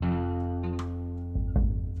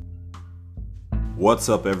What's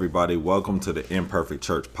up, everybody? Welcome to the Imperfect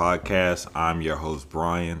Church podcast. I'm your host,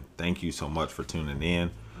 Brian. Thank you so much for tuning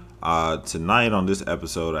in. Tonight on this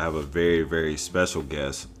episode, I have a very, very special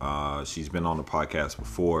guest. She's been on the podcast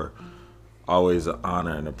before. Always an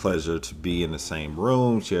honor and a pleasure to be in the same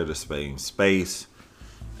room, share the same space,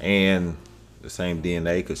 and the same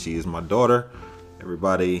DNA because she is my daughter.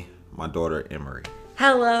 Everybody, my daughter, Emery.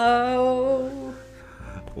 Hello.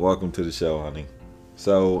 Welcome to the show, honey.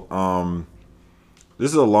 So, this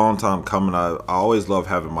is a long time coming. I always love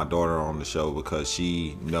having my daughter on the show because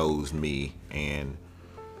she knows me and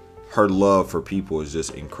her love for people is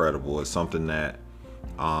just incredible. It's something that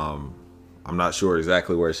I'm not sure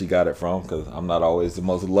exactly where she got it from because I'm not always the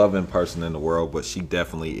most loving person in the world, but she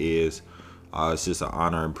definitely is. It's just an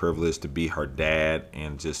honor and privilege to be her dad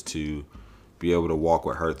and just to be able to walk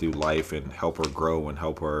with her through life and help her grow and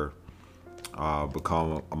help her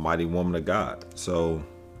become a mighty woman of God. So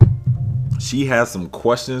she has some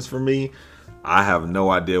questions for me. I have no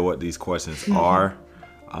idea what these questions are,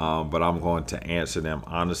 but I'm going to answer them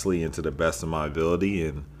honestly and to the best of my ability,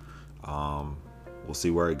 and we'll see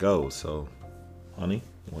where it goes. So, honey,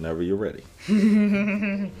 whenever you're ready.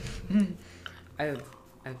 I have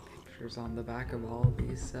pictures on the back of all of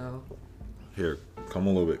these, so. Here, come a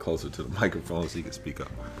little bit closer to the microphone so you can speak up.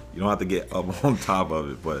 You don't have to get up on top of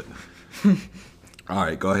it, but all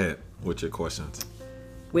right, go ahead with your questions.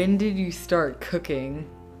 When did you start cooking?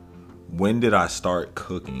 When did I start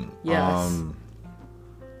cooking? Yes.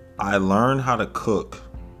 I learned how to cook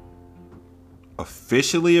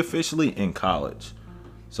officially in college.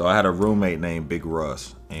 So I had a roommate named Big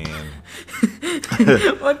Russ, and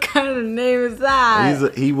What kind of name is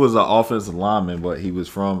that? he was an offensive lineman, but he was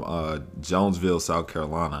from Jonesville, South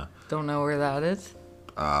Carolina. Don't know where that is.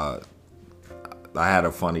 I had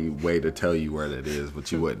a funny way to tell you where that is,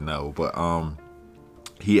 but you wouldn't know. But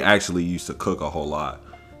he actually used to cook a whole lot,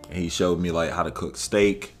 and he showed me like how to cook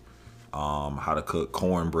steak, how to cook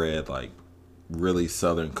cornbread, like really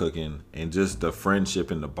Southern cooking, and just the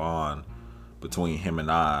friendship and the bond between him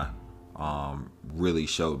and I really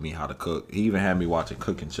showed me how to cook. He even had me watching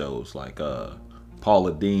cooking shows like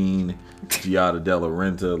Paula Deen, Giada De La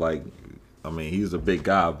Renta. Like, I mean, he was a big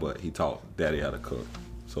guy, but he taught Daddy how to cook.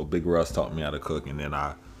 So Big Russ taught me how to cook, and then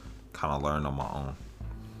I kind of learned on my own.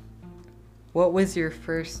 What was your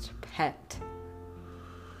first pet?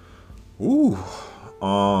 Ooh,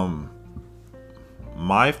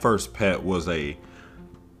 my first pet was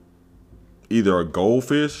either a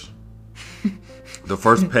goldfish. The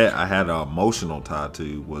first pet I had an emotional tie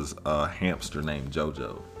to was a hamster named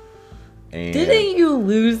JoJo. And Didn't you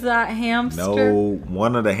lose that hamster? no,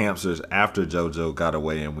 one of the hamsters after JoJo got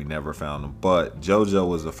away and we never found him. But JoJo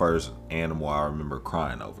was the first animal I remember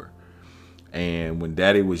crying over. And when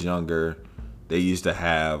Daddy was younger, they used to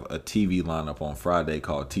have a TV lineup on Friday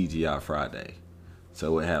called TGI Friday.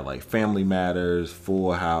 So it had like Family Matters,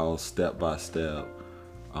 Full House, Step by Step,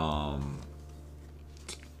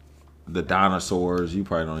 the dinosaurs. You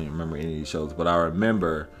probably don't even remember any of these shows, but I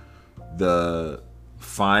remember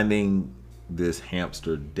finding this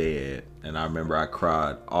hamster dead, and I remember I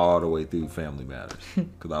cried all the way through Family Matters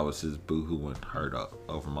because I was just boo-hooing hurt up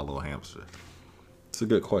over my little hamster. It's a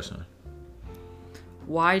good question.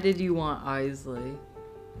 Why did you want Isley?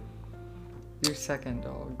 Your second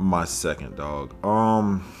dog. My second dog.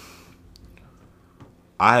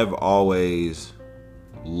 I have always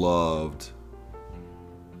loved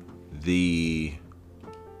the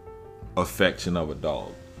affection of a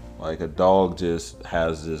dog. Like, a dog just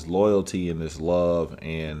has this loyalty and this love,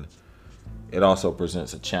 and it also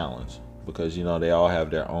presents a challenge because, you know, they all have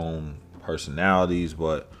their own personalities,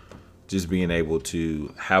 but just being able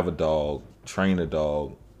to have a dog, train a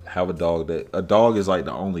dog, have a dog is like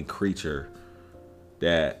the only creature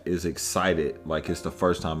that is excited like it's the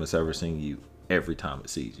first time it's ever seen you every time it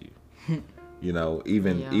sees you. You know,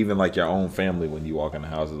 even like your own family, when you walk in the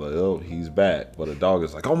house, is like, oh, he's back. But a dog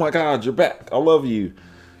is like, oh my God, you're back. I love you.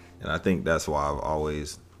 And I think that's why I've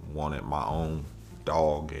always wanted my own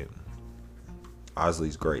dog. And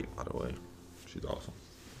Isley's great, by the way. She's awesome.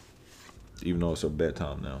 Even though it's her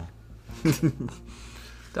bedtime now.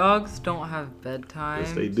 Dogs don't have bedtime.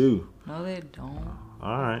 Yes, they do. No, they don't.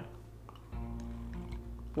 All right.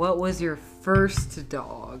 What was your first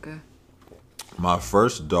dog? My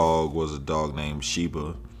first dog was a dog named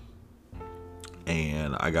Sheba,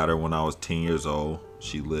 and I got her when I was 10 years old.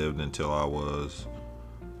 She lived until I was,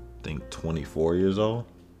 I think, 24 years old,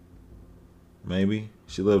 maybe.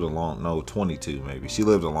 She lived 22 maybe. She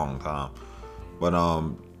lived a long time. But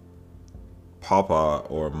Papa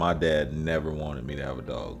or my dad never wanted me to have a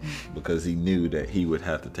dog because he knew that he would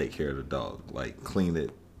have to take care of the dog, like clean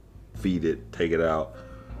it, feed it, take it out.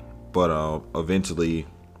 But eventually,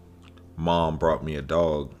 Mom brought me a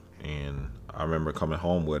dog, and I remember coming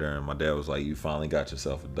home with her, and my dad was like, "You finally got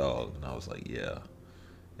yourself a dog," and I was like, "Yeah."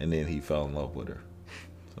 And then he fell in love with her.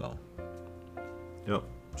 So, yep,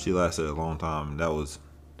 she lasted a long time.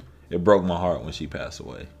 It broke my heart when she passed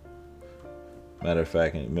away. Matter of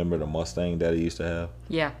fact, remember the Mustang Daddy used to have?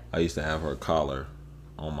 Yeah. I used to have her collar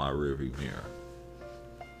on my rearview mirror.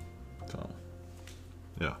 So,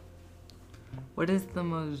 yeah. What is the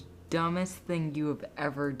most dumbest thing you have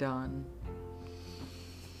ever done?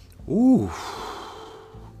 Ooh.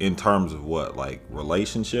 In terms of what? Like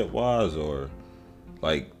relationship wise or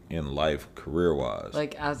like in life, career wise?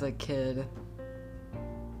 Like as a kid.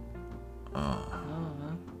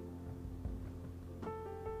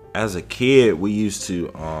 As a kid, we used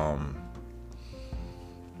to,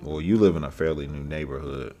 well, you live in a fairly new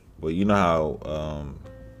neighborhood, but you know how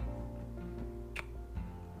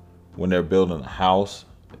when they're building a house,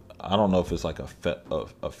 I don't know if it's like a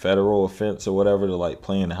federal offense or whatever to like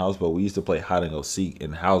play in the house, but we used to play hide and go seek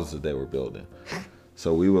in houses that they were building.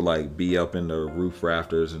 So we would like be up in the roof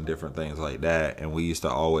rafters and different things like that, and we used to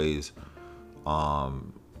always,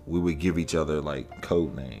 we would give each other like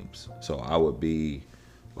code names. So I would be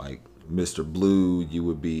like Mr. Blue, you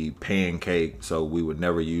would be Pancake, so we would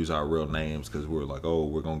never use our real names because we were like, oh,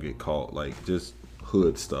 we're gonna get caught, like just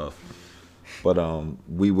hood stuff. But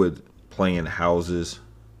we would play in houses.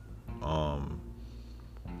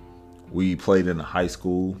 We played in a high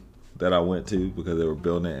school that I went to because they were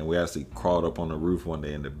building it, and we actually crawled up on the roof one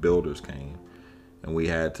day and the builders came, and we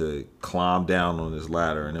had to climb down on this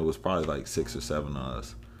ladder, and it was probably like 6 or 7 of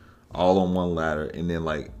us all on one ladder, and then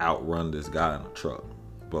like outrun this guy in a truck.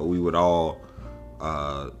 But we would all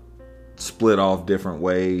split off different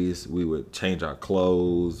ways. We would change our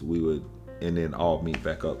clothes. And then all meet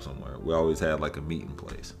back up somewhere. We always had like a meeting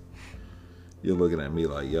place. You're looking at me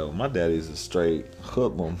like, yo, my daddy's a straight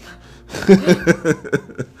hoodlum.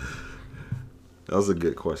 That was a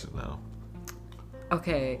good question now.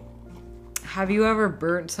 Okay. Have you ever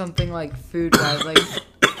burnt something like food-wise? Like,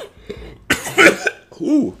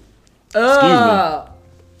 Ooh. Excuse me.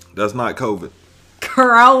 That's not COVID.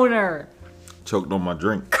 Corona. Choked on my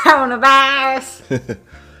drink. Coronavirus.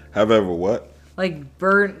 Have ever what? Like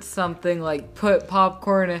burnt something, like put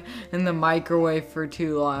popcorn in the microwave for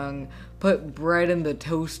too long, put bread in the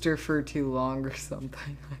toaster for too long or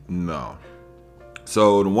something. No.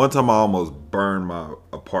 So the one time I almost burned my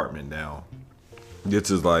apartment down, this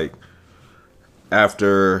is like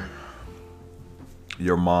after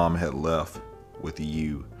your mom had left with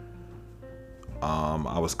you.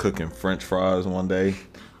 I was cooking French fries one day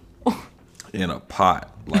in a pot,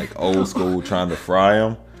 like old school, trying to fry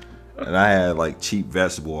them. And I had like cheap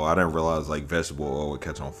vegetable oil. I didn't realize like vegetable oil would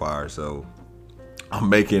catch on fire. So I'm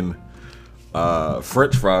making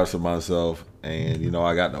French fries for myself. And, you know,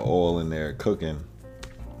 I got the oil in there cooking.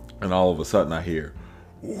 And all of a sudden I hear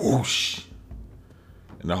whoosh.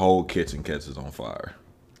 And the whole kitchen catches on fire.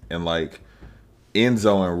 And like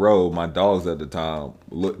Enzo and Ro, my dogs at the time,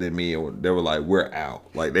 looked at me and they were like, we're out.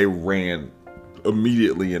 Like they ran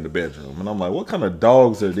immediately in the bedroom. And I'm like, what kind of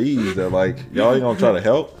dogs are these? They're like, y'all ain't gonna try to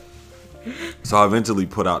help? So I eventually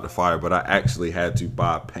put out the fire, but I actually had to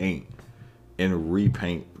buy paint and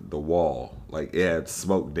repaint the wall. Like it had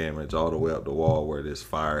smoke damage all the way up the wall where this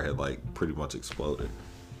fire had like pretty much exploded.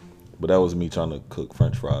 But that was me trying to cook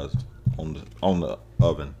French fries on the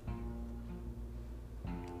oven.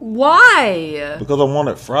 Why? Because I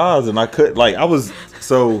wanted fries and I could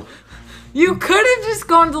You could have just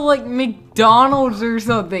gone to like McDonald's or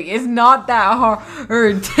something. It's not that hard.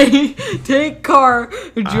 Or take car,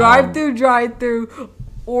 drive through,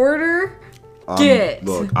 order, get.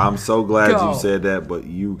 Look, I'm so glad Go. you said that, but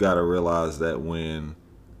you gotta realize that when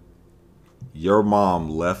your mom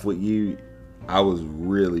left with you, I was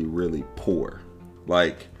really, really poor.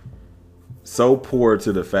 Like, so poor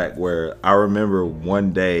to the fact where I remember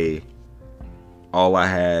one day, all I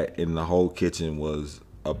had in the whole kitchen was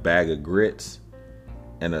a bag of grits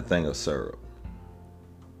and a thing of syrup.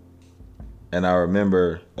 And I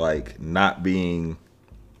remember like not being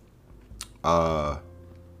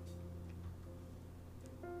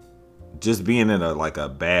just being in a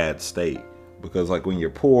bad state, because like when you're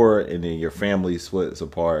poor and then your family splits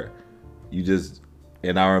apart,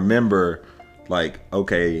 and I remember like,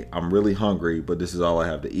 okay, I'm really hungry, but this is all I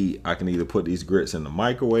have to eat. I can either put these grits in the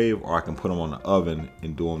microwave or I can put them on the oven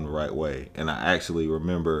and do them the right way. And I actually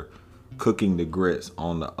remember cooking the grits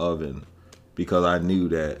on the oven because I knew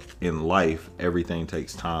that in life, everything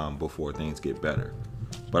takes time before things get better.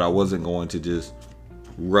 But I wasn't going to just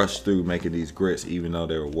rush through making these grits, even though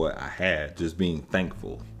they were what I had, just being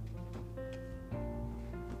thankful.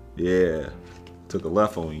 Yeah. Took a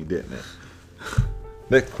left on you, didn't it?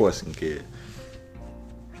 Next question, kid.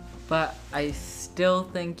 But I still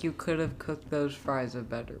think you could have cooked those fries a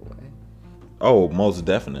better way. Oh, most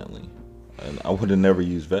definitely. And I would have never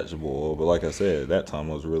used vegetable oil, but like I said, that time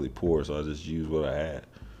I was really poor, so I just used what I had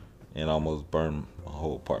and almost burned my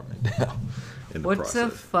whole apartment down in the What's process. a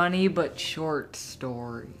funny but short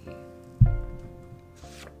story?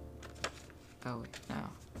 Oh, wait, no.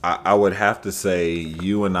 I would have to say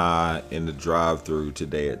you and I in the drive-thru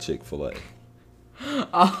today at Chick-fil-A.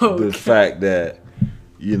 Oh, The fact that,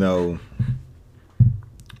 you know,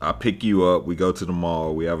 I pick you up, we go to the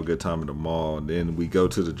mall, we have a good time at the mall, and then we go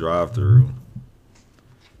to the drive-thru.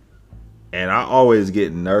 And I always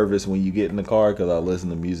get nervous when you get in the car because I listen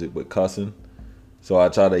to music with cussing. So I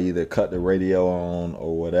try to either cut the radio on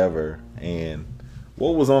or whatever. And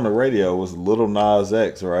what was on the radio was Lil Nas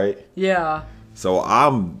X, right? yeah. So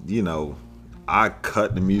I'm, I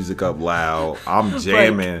cut the music up loud. I'm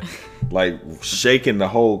jamming, like shaking the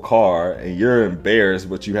whole car, and you're embarrassed,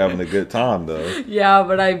 but you having a good time though. Yeah,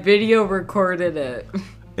 but I video recorded it.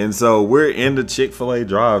 And so we're in the Chick-fil-A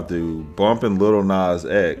drive-thru, bumping Lil Nas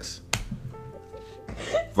X,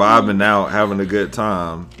 vibing out, having a good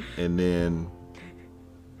time, and then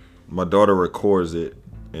my daughter records it,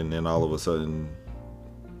 and then all of a sudden,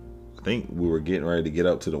 I think we were getting ready to get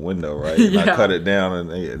up to the window, right? And Yeah. I cut it down,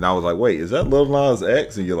 and I was like, wait, is that Lil Nas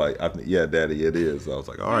X? And you're like, yeah, Daddy, it is. So I was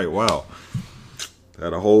like, all right, wow.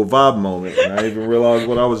 Had a whole vibe moment, and I didn't even realize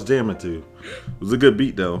what I was jamming to. It was a good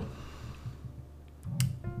beat, though.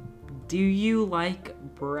 Do you like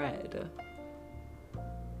bread?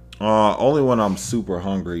 Only when I'm super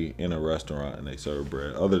hungry in a restaurant and they serve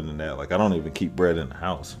bread. Other than that, like, I don't even keep bread in the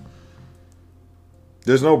house.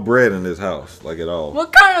 There's no bread in this house, like, at all.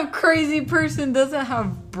 What kind of crazy person doesn't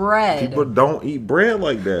have bread? People don't eat bread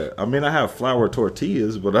like that. I mean, I have flour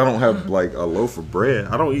tortillas, but I don't have, like, a loaf of bread.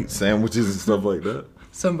 I don't eat sandwiches and stuff like that.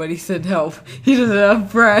 Somebody said help. He doesn't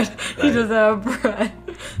have bread. He Right. doesn't have bread.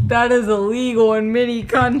 That is illegal in many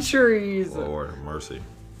countries. Lord have mercy.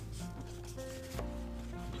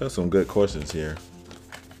 Got some good questions here.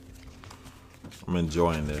 I'm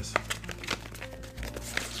enjoying this.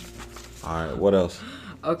 All right, what else?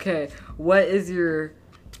 Okay, what is your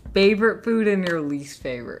favorite food and your least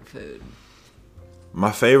favorite food?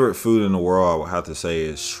 My favorite food in the world, I would have to say,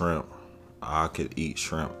 is shrimp. I could eat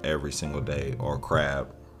shrimp every single day, or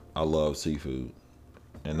crab. I love seafood.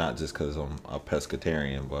 And not just because I'm a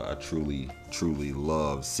pescatarian, but I truly, truly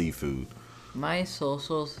love seafood. My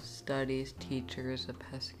social studies teacher is a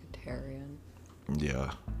pescatarian.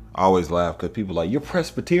 Yeah. I always laugh because people are like, you're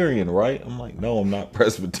Presbyterian, right? I'm like, no, I'm not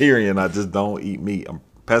Presbyterian. I just don't eat meat. I'm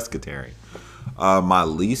pescatarian. My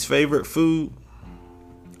least favorite food,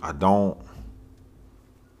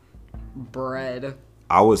 Bread.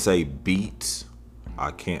 I would say beets.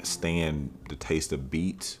 I can't stand the taste of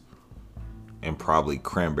beets. And probably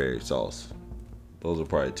cranberry sauce. Those are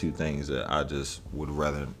probably two things that I just would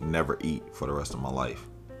rather never eat for the rest of my life.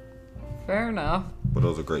 Fair enough. But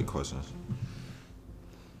those are great questions.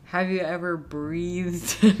 Have you ever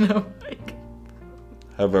breathed in a mic?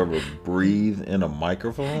 Have I ever breathed in a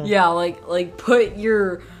microphone? Yeah, like put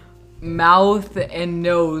your mouth and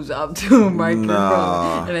nose up to a microphone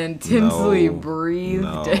Nah, and intensely no, breathed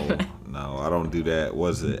No, in it. no, I don't do that.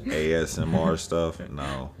 Was it ASMR stuff?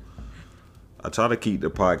 No. I try to keep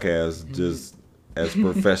the podcast just as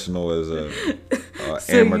professional as a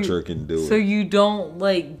amateur can do it. So you don't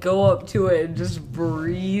like go up to it and just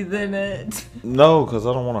breathe in it? No, because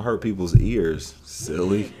I don't want to hurt people's ears.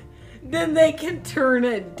 Silly. Then they can turn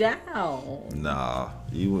it down. Nah.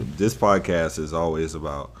 This podcast is always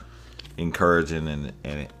about encouraging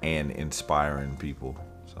and inspiring people.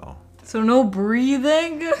 So no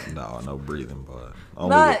breathing? No breathing, but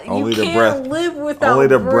You the can't breath. live without Only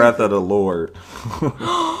the breathing. breath of the Lord.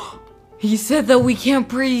 He said that we can't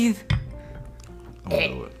breathe. I'll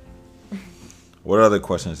do it. What other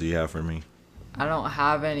questions do you have for me? I don't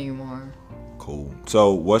have any more. Cool.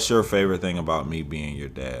 So, what's your favorite thing about me being your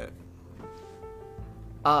dad?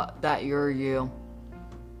 That you're you.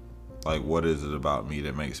 Like, what is it about me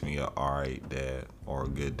that makes me a alright dad or a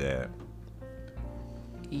good dad?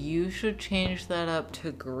 You should change that up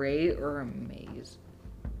to great or amazing.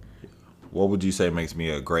 What would you say makes me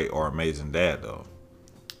a great or amazing dad, though?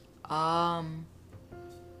 How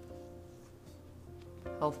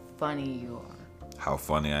funny you are. How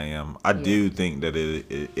funny I am. I do think that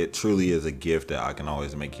it truly is a gift that I can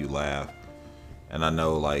always make you laugh. And I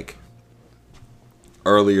know, like,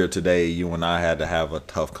 earlier today, you and I had to have a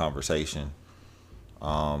tough conversation.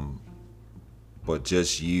 But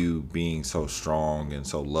just you being so strong and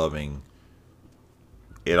so loving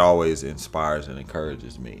it always inspires and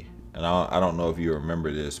encourages me. And I don't know if you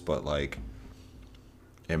remember this, but like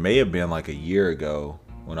it may have been like a year ago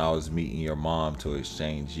when I was meeting your mom to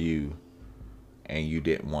exchange you, and you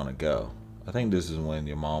didn't want to go. I think this is when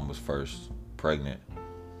your mom was first pregnant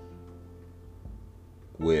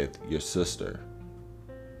with your sister.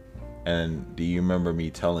 And do you remember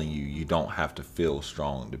me telling you, you don't have to feel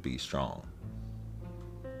strong to be strong?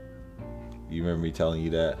 You remember me telling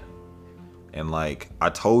you that? And like, I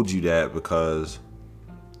told you that because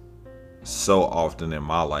so often in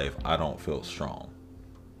my life, I don't feel strong.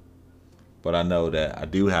 But I know that I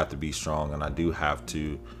do have to be strong, and I do have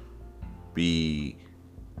to be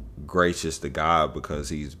gracious to God because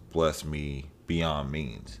he's blessed me beyond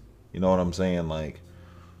means. You know what I'm saying? Like,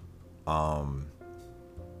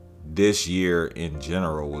 this year in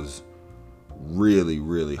general was really,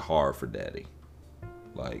 really hard for Daddy.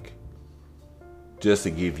 Like, just to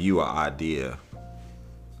give you an idea,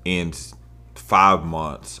 in 5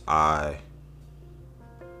 months, I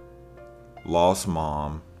lost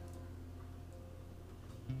Mom.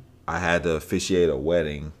 I had to officiate a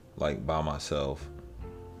wedding, like, by myself.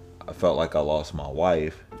 I felt like I lost my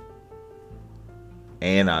wife.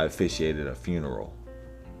 And I officiated a funeral.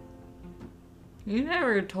 You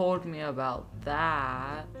never told me about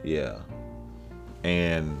that. Yeah.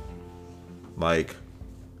 And, like,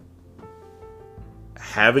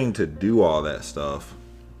 having to do all that stuff,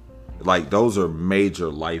 like, those are major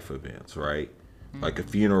life events, right? Like, a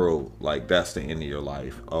funeral, like, that's the end of your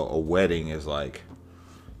life. A wedding is like,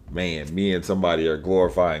 man, me and somebody are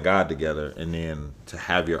glorifying God together, and then to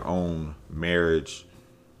have your own marriage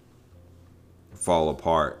fall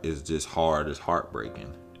apart is just hard. It's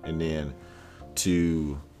heartbreaking. And then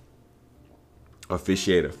to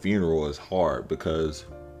officiate a funeral is hard, because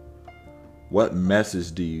what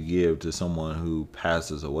message do you give to someone who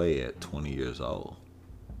passes away at 20 years old?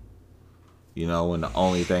 You know, and the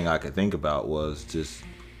only thing I could think about was just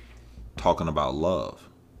talking about love.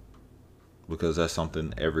 Because that's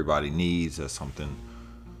something everybody needs. That's something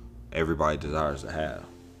everybody desires to have.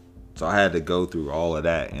 So I had to go through all of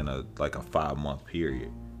that in a 5-month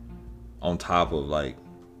period. On top of like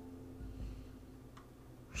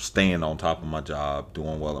staying on top of my job,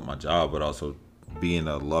 doing well at my job, but also being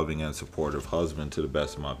a loving and supportive husband to the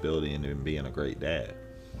best of my ability, and then being a great dad.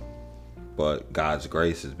 But God's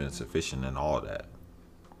grace has been sufficient in all that.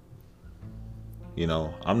 You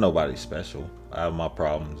know, I'm nobody special. I have my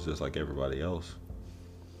problems just like everybody else.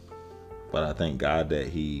 But I thank God that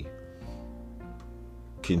he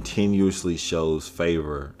continuously shows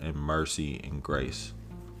favor and mercy and grace.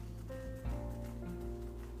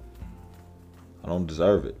 I don't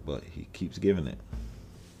deserve it, but he keeps giving it.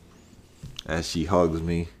 As she hugs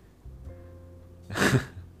me.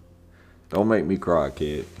 Don't make me cry,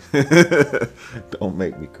 kid. Don't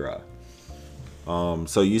make me cry.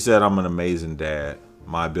 So you said I'm an amazing dad.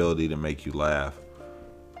 My ability to make you laugh.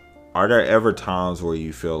 Are there ever times where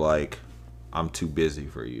you feel like I'm too busy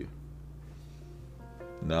for you?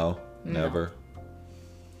 No, never.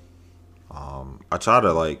 I try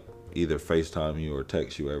to either FaceTime you or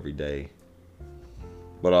text you every day.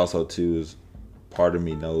 But also too is part of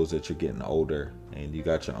me knows that you're getting older and you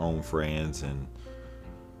got your own friends, and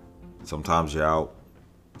sometimes you're out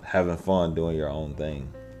having fun doing your own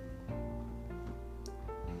thing.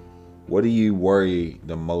 What do you worry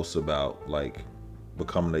the most about, like,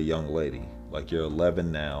 becoming a young lady? Like, you're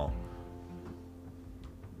 11 now.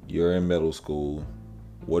 You're in middle school.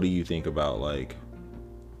 What do you think about, like,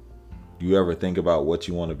 do you ever think about what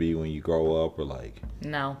you want to be when you grow up, or like?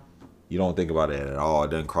 No. You don't think about it at all?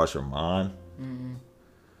 It doesn't cross your mind? Mm-hmm.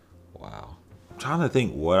 Wow. I'm trying to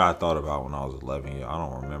think what I thought about when I was 11. I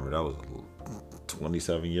don't remember. That was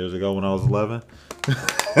 27 years ago when I was 11.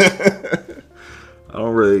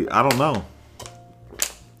 I don't know.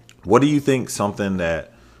 What do you think something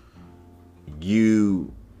that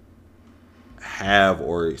you have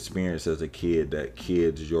or experienced as a kid that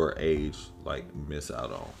kids your age miss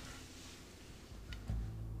out on?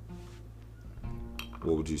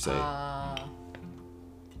 What would you say?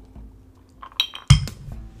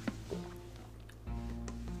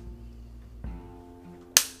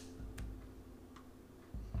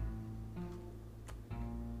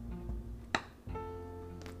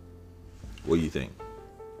 What do you think?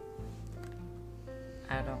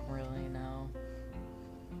 I don't really know.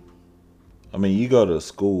 I mean, you go to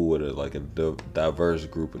school with a diverse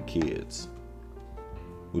group of kids.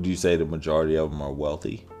 Would you say the majority of them are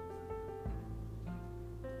wealthy?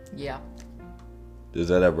 Yeah. Does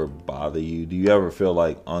that ever bother you? Do you ever feel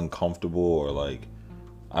uncomfortable or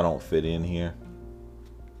I don't fit in here?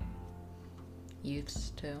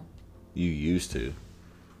 Used to. You used to.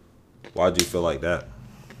 Why'd you feel like that?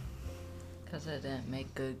 Because I didn't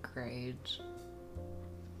make good grades.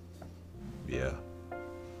 Yeah.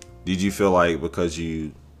 Did you feel like because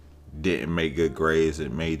you didn't make good grades,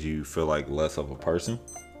 it made you feel like less of a person?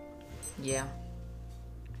 Yeah.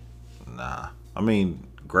 Nah. I mean,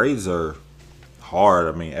 grades are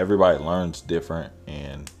hard. I mean, everybody learns different.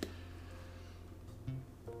 And,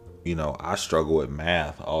 you know, I struggle with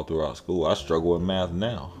math all throughout school. I struggle with math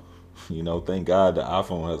now. You know, thank God the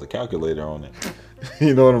iPhone has a calculator on it.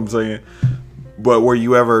 You know what I'm saying? But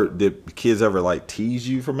did kids ever like tease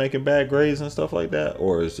you for making bad grades and stuff like that?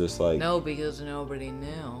 Or it's just like, No, because nobody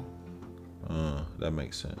knew. that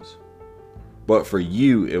makes sense. But for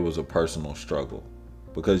you, it was a personal struggle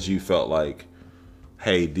because you felt like,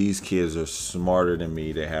 hey, these kids are smarter than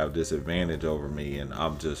me. They have this advantage over me, and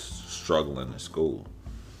I'm just struggling in school.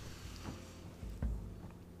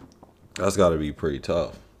 That's got to be pretty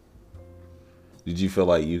tough. Did you feel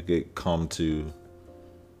like you could come to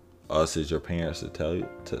us as your parents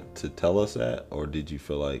to tell us that, or did you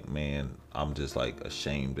feel like, man, I'm just like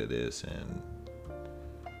ashamed of this, and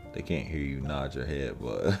they can't hear you nod your head,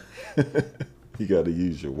 but you got to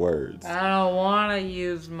use your words. I don't want to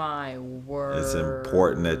use my words. It's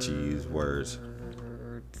important that you use words.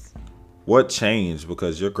 What changed?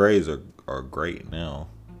 Because your grades are great now.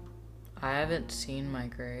 I haven't seen my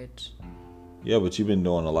grades. Yeah, but you've been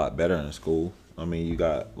doing a lot better in school. I mean, you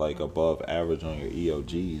got like above average on your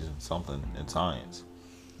EOGs and something in science.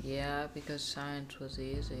 Yeah, because science was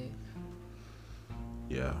easy.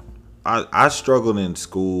 Yeah. I struggled in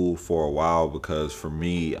school for a while because for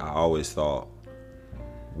me, I always thought,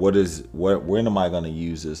 when am I going to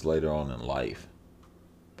use this later on in life?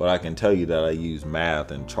 But I can tell you that I use math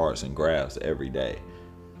and charts and graphs every day,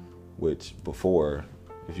 which before,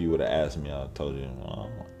 if you would have asked me, I told you, I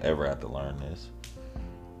don't ever have to learn this.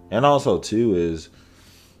 And also, too, is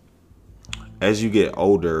as you get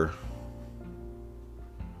older,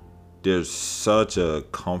 there's such a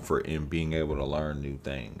comfort in being able to learn new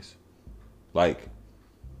things. Like,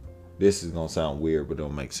 this is going to sound weird, but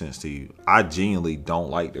it'll make sense to you. I genuinely don't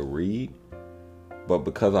like to read, but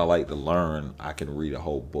because I like to learn, I can read a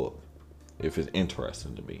whole book if it's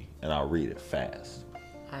interesting to me, and I'll read it fast.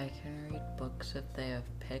 I can read books if they have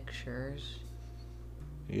pictures.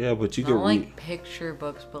 Yeah, but you Not can like read. picture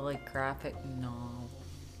books, but like graphic novels.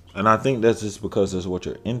 And I think that's just because that's what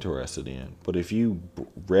you're interested in. But if you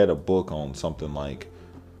read a book on something like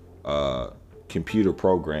computer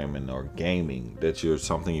programming or gaming,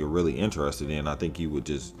 something you're really interested in, I think you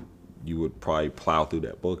would probably plow through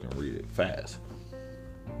that book and read it fast.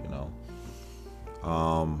 You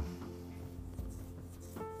know.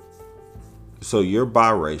 So you're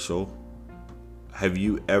biracial. Have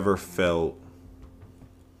you ever felt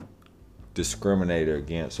discriminated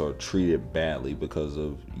against or treated badly because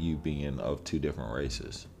of you being of two different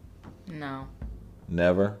races? No.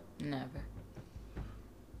 Never? Never.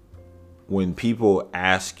 When people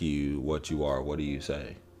ask you what you are, what do you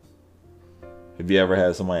say? Have you ever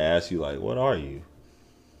had somebody ask you, like, what are you?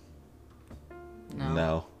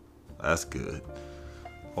 No. That's good.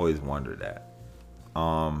 Always wondered that.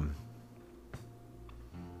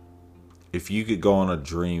 If you could go on a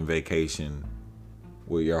dream vacation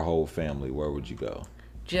with your whole family, where would you go?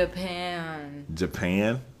 Japan.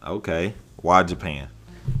 Japan? Okay. Why Japan?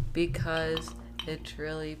 Because it's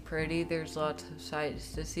really pretty. There's lots of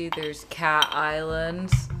sights to see. There's Cat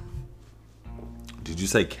Islands. Did you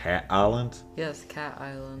say Cat Islands? Yes, Cat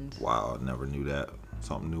Islands. Wow, I never knew that.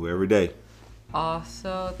 Something new every day.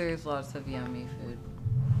 Also, there's lots of yummy food.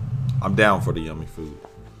 I'm down for the yummy food.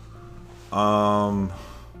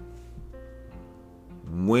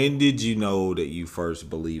 When did you know that you first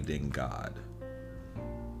believed in God?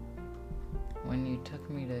 When you took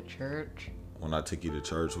me to church. When I took you to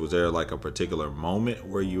church, was there like a particular moment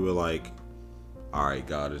where you were like, all right,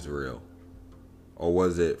 God is real? Or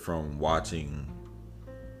was it from watching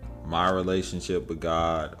my relationship with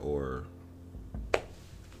God, or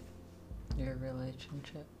Your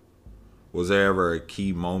relationship? was there ever a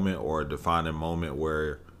key moment or a defining moment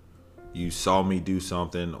where you saw me do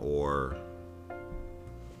something, or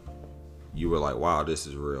you were like, wow, this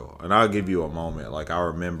is real? And I'll give you a moment. Like, I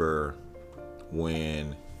remember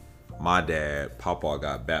when my dad, Papa,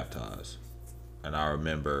 got baptized. And I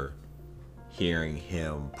remember hearing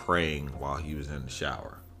him praying while he was in the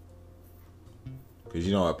shower. Because,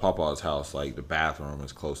 you know, at Papa's house, like, the bathroom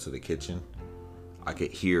is close to the kitchen. I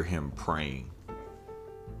could hear him praying.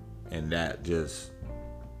 And that just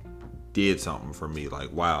did something for me.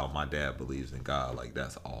 Like, wow, my dad believes in God. Like,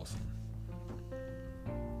 that's awesome.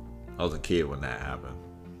 I was a kid when that happened.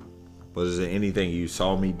 But is there anything you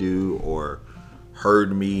saw me do or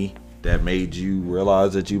heard me that made you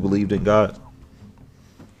realize that you believed in God?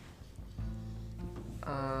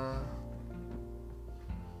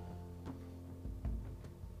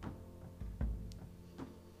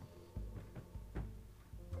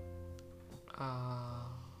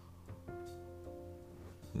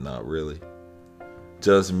 Not really.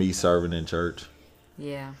 Just me serving in church.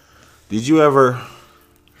 Yeah. Did you ever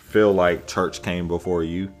feel like church came before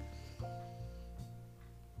you?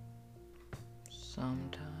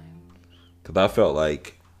 Sometimes. Because I felt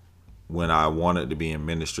like when I wanted to be in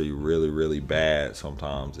ministry really, really bad,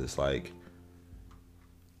 sometimes it's like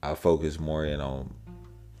I focus more in on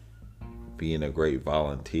being a great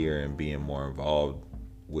volunteer and being more involved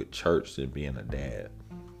with church than being a dad.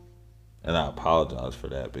 And I apologize for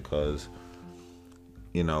that because,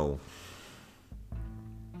 you know,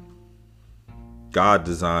 God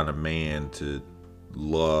designed a man to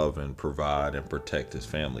love and provide and protect his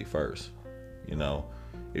family first. You know,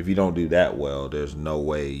 if you don't do that well, there's no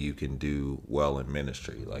way you can do well in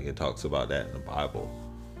ministry. Like it talks about that in the Bible.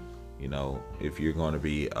 You know, if you're going to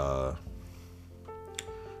be a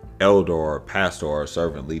elder or a pastor or a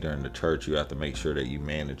servant leader in the church, you have to make sure that you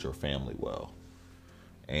manage your family well.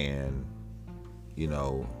 And, you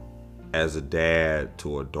know, as a dad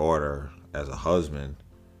to a daughter, as a husband,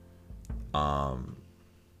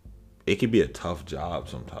 it can be a tough job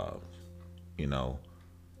sometimes, you know,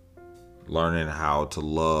 learning how to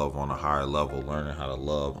love on a higher level, learning how to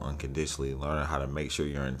love unconditionally, learning how to make sure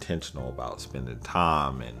you're intentional about spending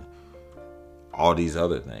time and all these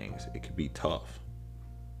other things. It could be tough,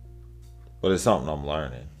 but it's something I'm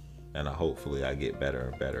learning, and hopefully I get better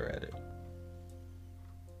and better at it.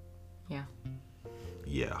 Yeah.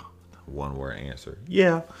 Yeah. One word answer.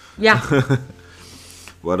 Yeah. Yeah.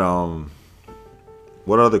 But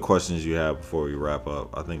what other questions you have before we wrap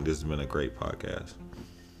up? I think this has been a great podcast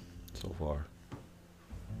so far.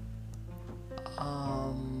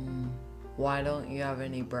 Why don't you have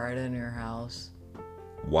any bread in your house?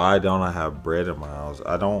 Why don't I have bread in my house?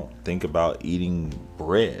 I don't think about eating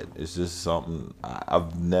bread. It's just something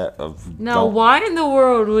Now, why in the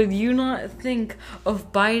world would you not think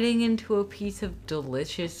of biting into a piece of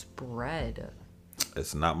delicious bread?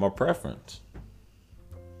 It's not my preference.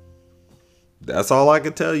 That's all I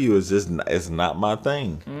can tell you. Is just it's not my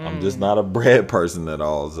thing. I'm just not a bread person at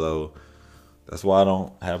all. So that's why I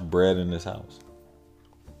don't have bread in this house.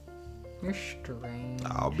 You're strange.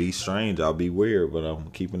 I'll be strange. I'll be weird, but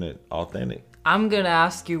I'm keeping it authentic. I'm going to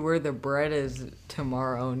ask you where the bread is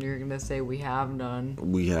tomorrow, and you're going to say we have none.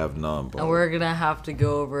 We have none. But and we're going to have to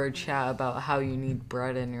go over a chat about how you need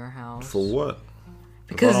bread in your house. For what?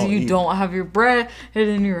 Because you don't have your bread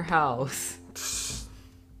in your house.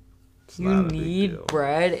 You need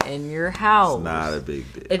bread in your house. It's not a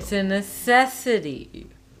big deal. It's a necessity.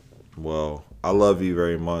 Well, I love you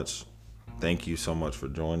very much. Thank you so much for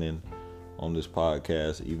joining on this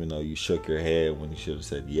podcast, even though you shook your head when you should have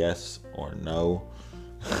said yes or no.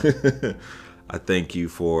 I thank you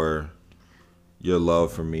for your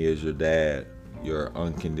love for me as your dad, your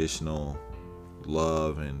unconditional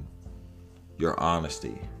love, and your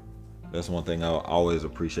honesty. That's one thing I always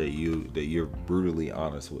appreciate you, that you're brutally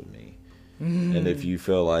honest with me. And if you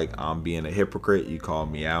feel like I'm being a hypocrite, you call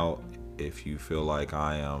me out. If you feel like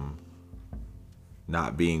I am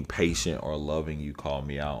not being patient or loving, you call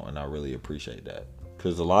me out, and I really appreciate that.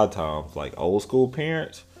 Because a lot of times, like old school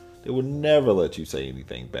parents, they would never let you say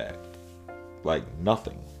anything back, like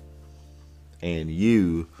nothing. And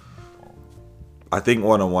you, I think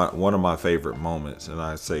one of my favorite moments, and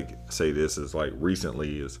I say this is like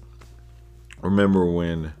recently, is remember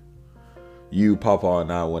when you, Papa,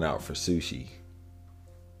 and I went out for sushi.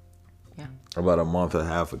 Yeah. About a month and a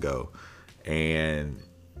half ago, and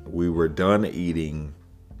we were done eating,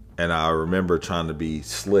 and I remember trying to be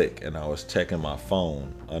slick, and I was checking my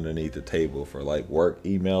phone underneath the table for like work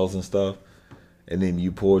emails and stuff. And then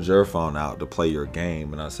you pulled your phone out to play your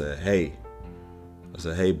game, and I said, hey,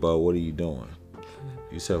 bud, what are you doing?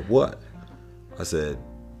 You said, what? I said,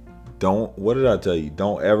 what did I tell you?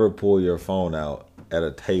 Don't ever pull your phone out at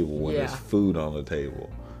a table when there's food on the table.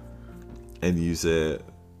 And you said,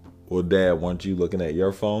 well, Dad, weren't you looking at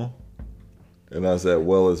your phone? And I said,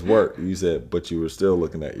 well, it's work. You said, but you were still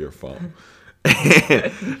looking at your phone.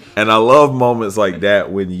 And I love moments like that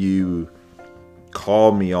when you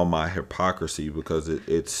call me on my hypocrisy, because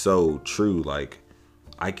it's so true. Like,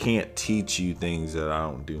 I can't teach you things that I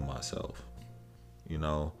don't do myself, you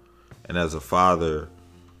know? And as a father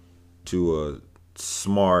to a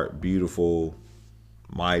smart, beautiful,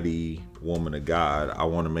 mighty woman of God, I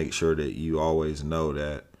want to make sure that you always know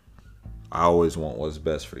that I always want what's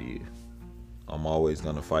best for you. I'm always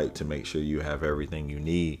going to fight to make sure you have everything you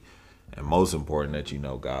need. and most important, that you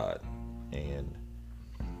know God. And,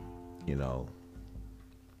 you know,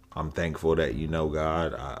 I'm thankful that you know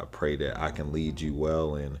God. I pray that I can lead you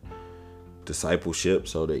well in discipleship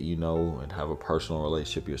so that you know and have a personal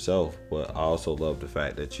relationship yourself. But I also love the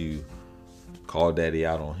fact that you call Daddy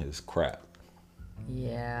out on his crap.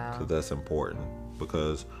 Yeah. So that's important,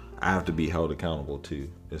 because I have to be held accountable too.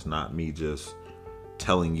 It's not me just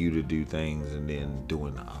telling you to do things and then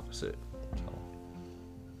doing the opposite. So,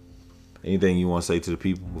 anything you want to say to the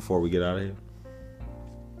people before we get out of here?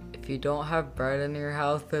 If you don't have bread in your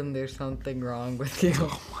house, then there's something wrong with you.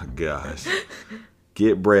 Oh my gosh.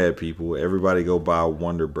 Get bread, people. Everybody go buy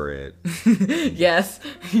Wonder Bread. Yes.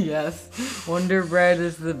 Wonder Bread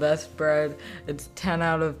is the best bread. It's 10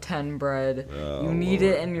 out of 10 bread. Oh, you need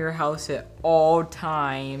Lord. it in your house at all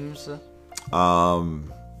times.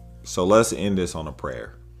 So let's end this on a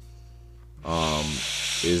prayer.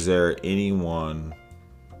 Is there anyone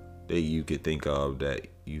that you could think of that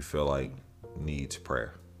you feel like needs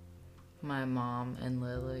prayer? My mom and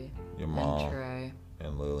Lily. Your mom And Trey.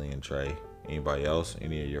 and Lily and Trey. Anybody else?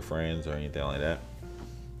 Any of your friends or anything like that?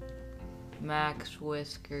 Max,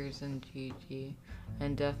 Whiskers, and Gigi.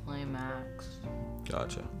 And definitely Max.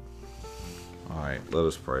 Gotcha. All right, let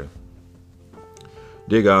us pray.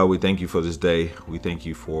 Dear God, we thank you for this day. We thank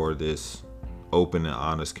you for this open and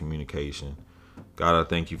honest communication. God, I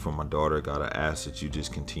thank you for my daughter. God, I ask that you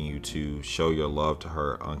just continue to show your love to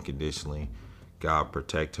her unconditionally. God,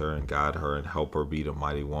 protect her and guide her and help her be the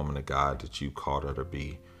mighty woman of God that you called her to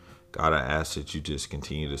be. God, I ask that you just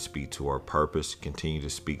continue to speak to her purpose, continue to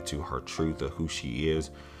speak to her truth of who she is.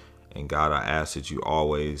 And God, I ask that you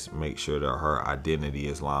always make sure that her identity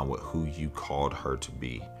is aligned with who you called her to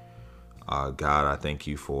be. God, I thank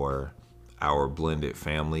you for our blended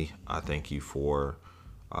family. I thank you for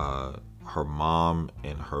her mom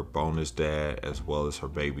and her bonus dad, as well as her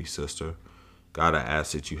baby sister. God, I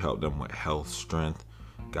ask that you help them with health, strength.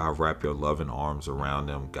 God, wrap your loving arms around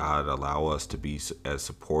them. God, allow us to be as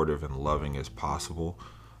supportive and loving as possible.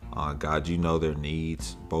 God, you know their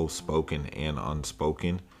needs, both spoken and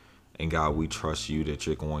unspoken. And God, we trust you that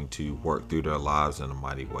you're going to work through their lives in a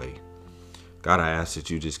mighty way. God, I ask that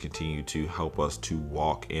you just continue to help us to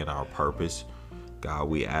walk in our purpose. God,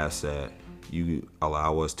 we ask that you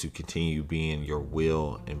allow us to continue being your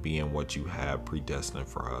will and being what you have predestined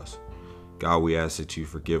for us. God, we ask that you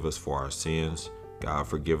forgive us for our sins. God,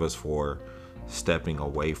 forgive us for stepping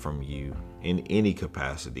away from you in any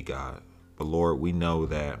capacity, God. But Lord, we know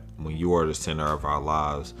that when you are the center of our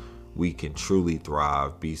lives, we can truly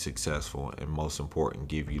thrive, be successful, and most important,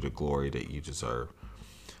 give you the glory that you deserve.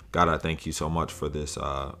 God, I thank you so much for this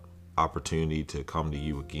opportunity to come to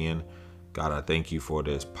you again. God, I thank you for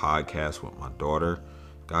this podcast with my daughter.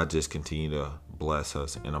 God, just continue to bless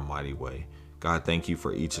us in a mighty way. God, thank you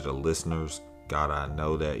for each of the listeners. God, I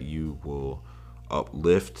know that you will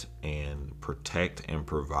uplift and protect and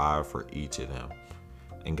provide for each of them.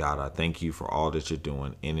 And God, I thank you for all that you're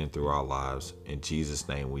doing in and through our lives. In Jesus'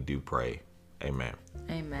 name we do pray. Amen.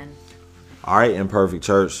 Amen. All right, Imperfect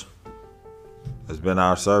Church. It's been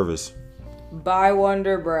our service. Buy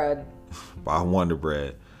Wonder Bread. By Wonder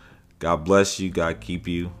Bread. God bless you. God keep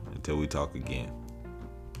you. Until we talk again.